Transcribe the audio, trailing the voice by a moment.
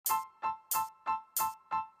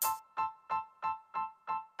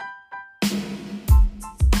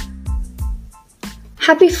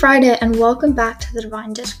Happy Friday and welcome back to the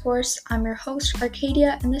Divine Discourse. I'm your host,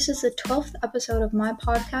 Arcadia, and this is the 12th episode of my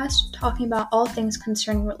podcast talking about all things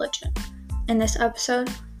concerning religion. In this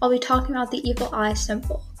episode, I'll be talking about the evil eye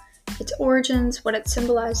symbol, its origins, what it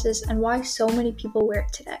symbolizes, and why so many people wear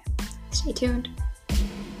it today. Stay tuned.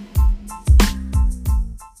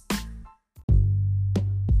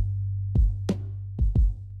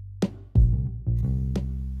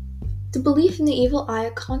 The belief in the evil eye,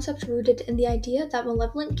 a concept rooted in the idea that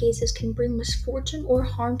malevolent gazes can bring misfortune or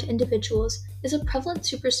harm to individuals, is a prevalent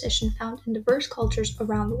superstition found in diverse cultures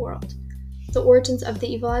around the world. The origins of the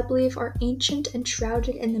evil eye belief are ancient and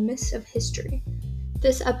shrouded in the mists of history.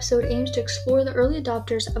 This episode aims to explore the early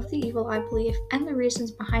adopters of the evil eye belief and the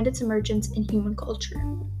reasons behind its emergence in human culture.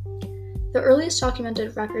 The earliest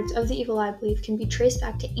documented records of the evil eye belief can be traced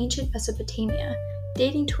back to ancient Mesopotamia,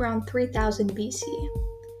 dating to around 3000 BC.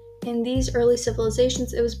 In these early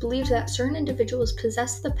civilizations, it was believed that certain individuals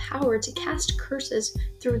possessed the power to cast curses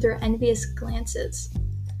through their envious glances.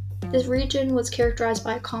 This region was characterized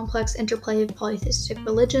by a complex interplay of polytheistic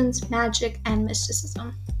religions, magic, and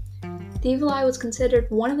mysticism. The evil eye was considered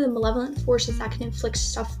one of the malevolent forces that can inflict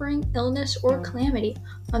suffering, illness, or calamity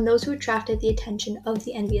on those who attracted the attention of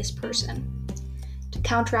the envious person. To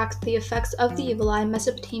counteract the effects of the evil eye,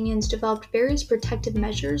 Mesopotamians developed various protective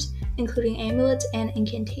measures, including amulets and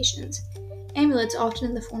incantations. Amulets, often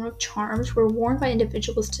in the form of charms, were worn by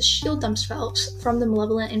individuals to shield themselves from the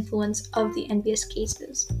malevolent influence of the envious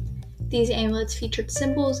gazes. These amulets featured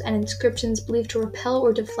symbols and inscriptions believed to repel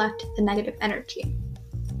or deflect the negative energy.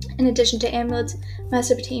 In addition to amulets,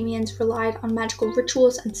 Mesopotamians relied on magical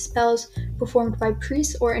rituals and spells performed by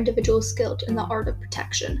priests or individuals skilled in the art of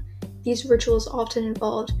protection. These rituals often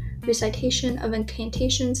involved recitation of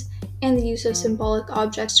incantations and the use of symbolic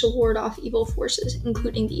objects to ward off evil forces,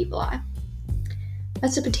 including the evil eye.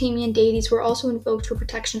 Mesopotamian deities were also invoked for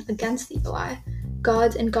protection against the evil eye.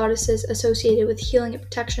 Gods and goddesses associated with healing and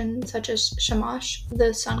protection, such as Shamash,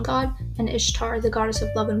 the sun god, and Ishtar, the goddess of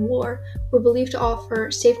love and war, were believed to offer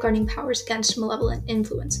safeguarding powers against malevolent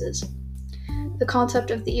influences. The concept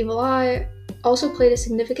of the evil eye also played a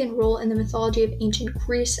significant role in the mythology of ancient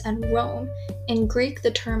Greece and Rome. In Greek,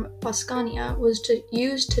 the term Paskania was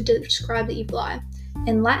used to describe the evil eye.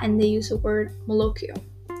 In Latin, they used the word malochio.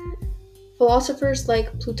 Philosophers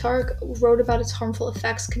like Plutarch wrote about its harmful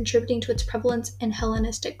effects, contributing to its prevalence in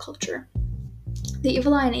Hellenistic culture. The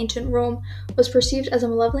evil eye in ancient Rome was perceived as a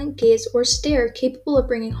malevolent gaze or stare capable of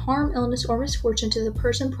bringing harm, illness, or misfortune to the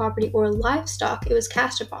person, property, or livestock it was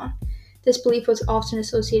cast upon. This belief was often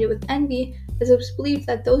associated with envy, as it was believed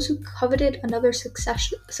that those who coveted another's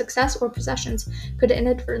success or possessions could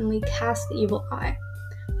inadvertently cast the evil eye.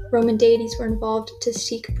 Roman deities were invoked to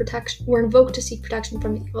seek protection from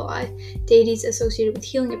the evil eye. Deities associated with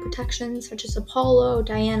healing and protection, such as Apollo,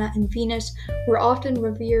 Diana, and Venus, were often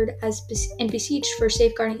revered and besieged for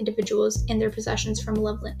safeguarding individuals and their possessions from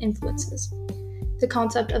malevolent influences. The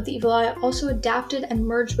concept of the evil eye also adapted and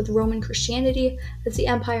merged with Roman Christianity as the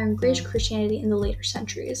empire embraced Christianity in the later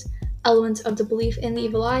centuries. Elements of the belief in the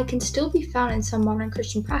evil eye can still be found in some modern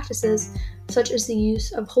Christian practices, such as the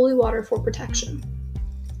use of holy water for protection.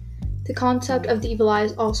 The concept of the evil eye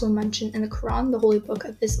is also mentioned in the Quran, the holy book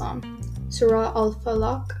of Islam. Surah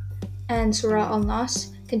al-Falaq and Surah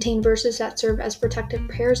al-Nas contain verses that serve as protective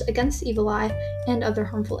prayers against the evil eye and other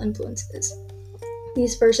harmful influences.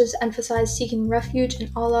 These verses emphasize seeking refuge in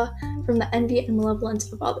Allah from the envy and malevolence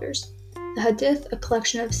of others. The Hadith, a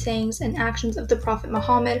collection of sayings and actions of the Prophet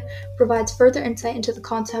Muhammad, provides further insight into the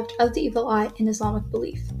concept of the evil eye in Islamic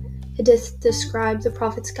belief. Hadith describe the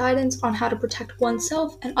Prophet's guidance on how to protect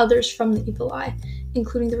oneself and others from the evil eye,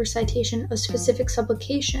 including the recitation of specific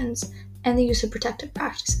supplications and the use of protective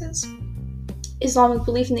practices. Islamic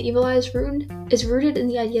belief in the evil eye is rooted in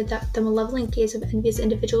the idea that the malevolent gaze of envious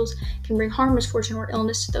individuals can bring harm, misfortune, or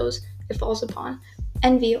illness to those it falls upon.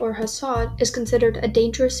 Envy, or hasad, is considered a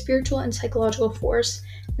dangerous spiritual and psychological force,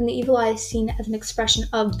 and the evil eye is seen as an expression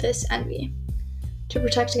of this envy. To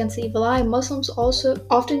protect against the evil eye, Muslims also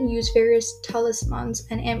often use various talismans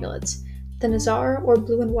and amulets. The nazar, or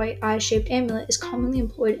blue and white eye-shaped amulet, is commonly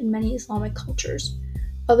employed in many Islamic cultures.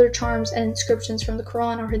 Other charms and inscriptions from the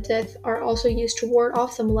Quran or Hadith are also used to ward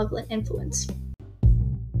off the malevolent influence.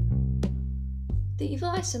 The evil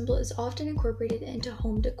eye symbol is often incorporated into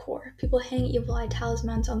home decor. People hang evil eye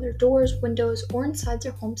talismans on their doors, windows, or inside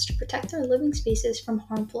their homes to protect their living spaces from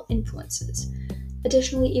harmful influences.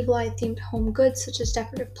 Additionally, evil eye-themed home goods such as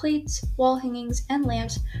decorative plates, wall hangings, and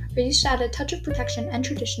lamps are used to add a touch of protection and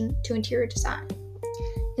tradition to interior design.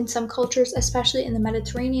 In some cultures, especially in the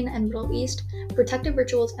Mediterranean and Middle East, protective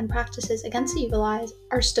rituals and practices against the evil eyes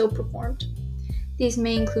are still performed. These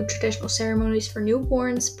may include traditional ceremonies for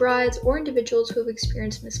newborns, brides, or individuals who have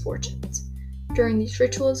experienced misfortunes. During these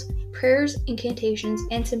rituals, prayers, incantations,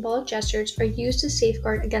 and symbolic gestures are used to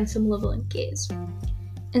safeguard against the malevolent gaze.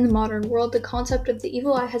 In the modern world, the concept of the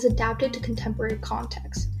evil eye has adapted to contemporary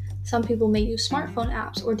contexts. Some people may use smartphone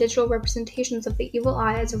apps or digital representations of the evil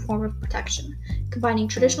eye as a form of protection, combining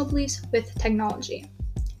traditional beliefs with technology.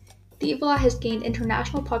 The evil eye has gained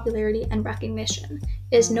international popularity and recognition.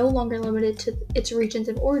 It is no longer limited to its regions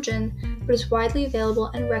of origin, but is widely available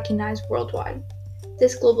and recognized worldwide.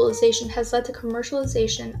 This globalization has led to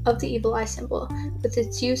commercialization of the evil eye symbol, with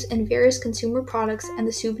its use in various consumer products and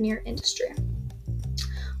the souvenir industry.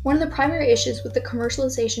 One of the primary issues with the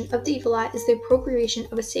commercialization of the evil eye is the appropriation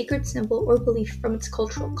of a sacred symbol or belief from its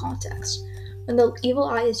cultural context. When the evil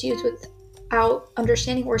eye is used without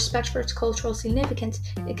understanding or respect for its cultural significance,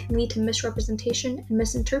 it can lead to misrepresentation and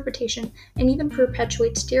misinterpretation, and even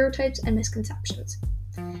perpetuate stereotypes and misconceptions.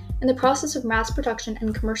 In the process of mass production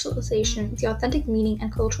and commercialization, the authentic meaning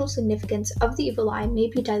and cultural significance of the evil eye may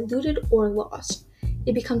be diluted or lost.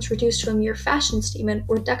 It becomes reduced to a mere fashion statement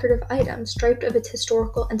or decorative item stripped of its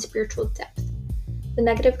historical and spiritual depth. The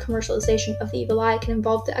negative commercialization of the evil eye can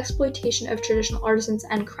involve the exploitation of traditional artisans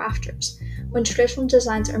and crafters. When traditional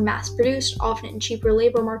designs are mass-produced, often in cheaper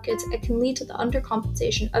labor markets, it can lead to the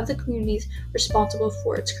undercompensation of the communities responsible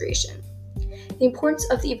for its creation. The importance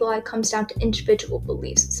of the evil eye comes down to individual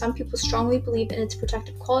beliefs. Some people strongly believe in its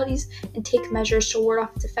protective qualities and take measures to ward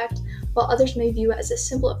off its effect, while others may view it as a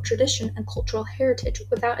symbol of tradition and cultural heritage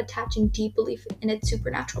without attaching deep belief in its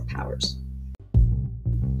supernatural powers.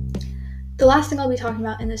 The last thing I'll be talking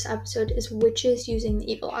about in this episode is witches using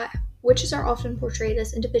the evil eye. Witches are often portrayed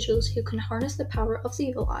as individuals who can harness the power of the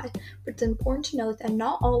evil eye, but it's important to note that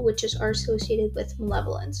not all witches are associated with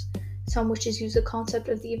malevolence. Some witches use the concept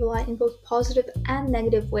of the evil eye in both positive and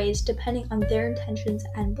negative ways depending on their intentions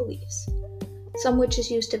and beliefs. Some witches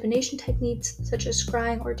use divination techniques, such as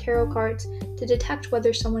scrying or tarot cards, to detect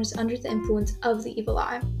whether someone is under the influence of the evil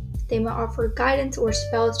eye. They may offer guidance or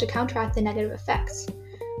spells to counteract the negative effects.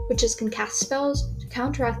 Witches can cast spells to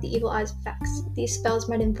counteract the evil eye's effects. These spells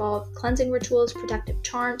might involve cleansing rituals, protective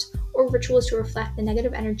charms, or rituals to reflect the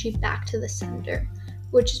negative energy back to the sender.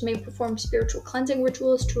 Witches may perform spiritual cleansing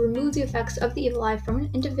rituals to remove the effects of the evil eye from an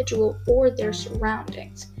individual or their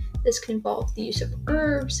surroundings. This can involve the use of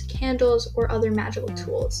herbs, candles, or other magical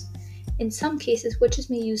tools. In some cases,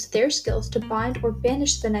 witches may use their skills to bind or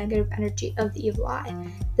banish the negative energy of the evil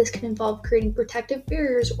eye. This can involve creating protective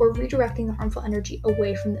barriers or redirecting the harmful energy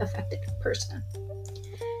away from the affected person.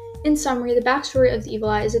 In summary, the backstory of the evil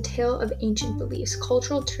eye is a tale of ancient beliefs,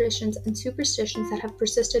 cultural traditions, and superstitions that have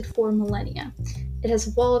persisted for millennia. It has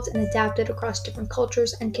evolved and adapted across different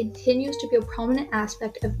cultures and continues to be a prominent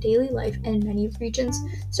aspect of daily life in many regions,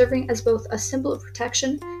 serving as both a symbol of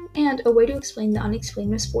protection and a way to explain the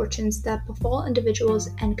unexplained misfortunes that befall individuals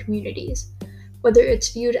and communities. Whether it's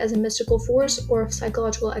viewed as a mystical force or a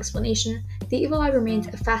psychological explanation, the evil eye remains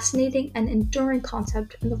a fascinating and enduring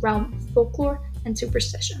concept in the realm of folklore and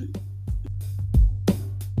superstition.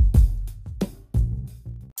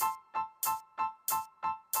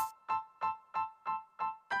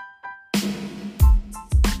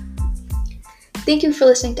 Thank you for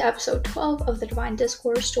listening to episode 12 of The Divine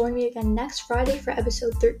Discourse. Join me again next Friday for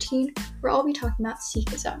episode 13, where I'll be talking about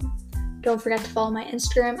Sikhism. Don't forget to follow my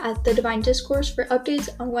Instagram at The Divine Discourse for updates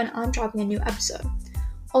on when I'm dropping a new episode.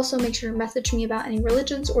 Also, make sure to message me about any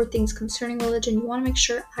religions or things concerning religion you want to make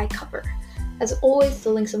sure I cover. As always, the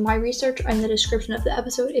links of my research are in the description of the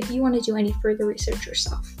episode if you want to do any further research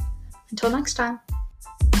yourself. Until next time.